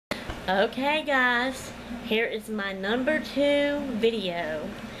Okay guys, here is my number 2 video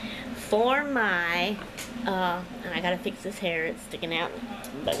for my, and I gotta fix this hair, it's sticking out,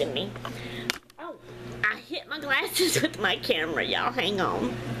 bugging me. Oh, I hit my glasses with my camera, y'all, hang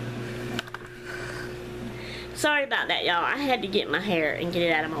on. Sorry about that, y'all, I had to get my hair and get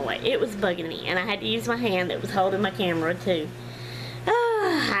it out of my way. It was bugging me, and I had to use my hand that was holding my camera too.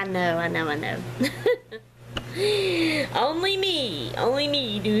 I know. Only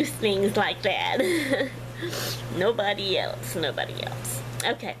me do things like that. Nobody else.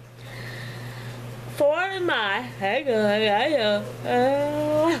 Okay. For my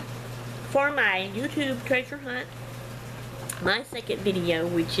YouTube treasure hunt, my second video,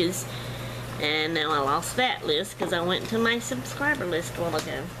 which is, and now I lost that list because I went to my subscriber list a while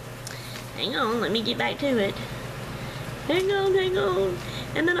ago. Hang on, let me get back to it. Hang on.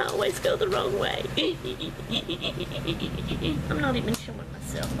 And then I always go the wrong way. I'm not even showing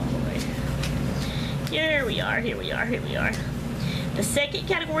myself all the way. Here we are. The second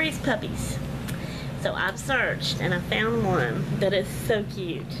category is puppies. So I've searched and I found one that is so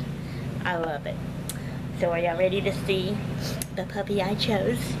cute. I love it. So are y'all ready to see the puppy I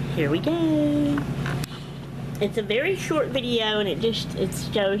chose? Here we go. It's a very short video and it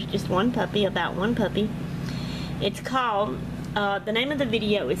shows just one puppy, about one puppy. It's called, the name of the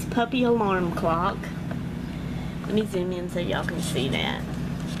video is Puppy Alarm Clock. Let me zoom in so y'all can see that.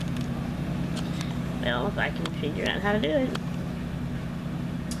 Well, if I can figure out how to do it.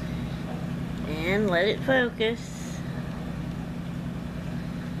 And let it focus.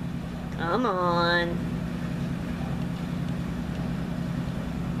 Come on.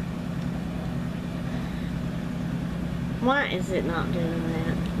 Why is it not doing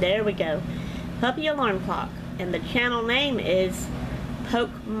that? There we go. Puppy Alarm Clock. And the channel name is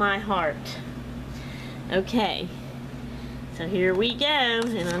Poke My Heart. Okay. So here we go.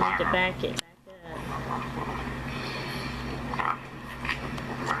 And I need to back it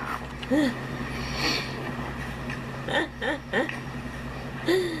back up.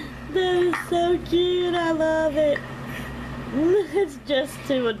 That is so cute. I love it. It's just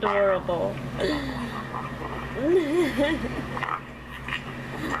too adorable.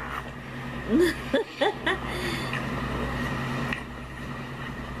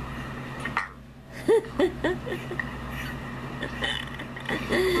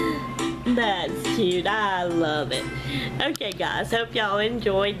 That's cute. I love it. Okay guys, hope y'all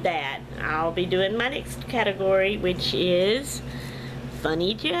enjoyed that. I'll be doing my next category, which is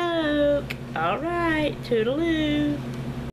funny joke. Alright, toodaloo.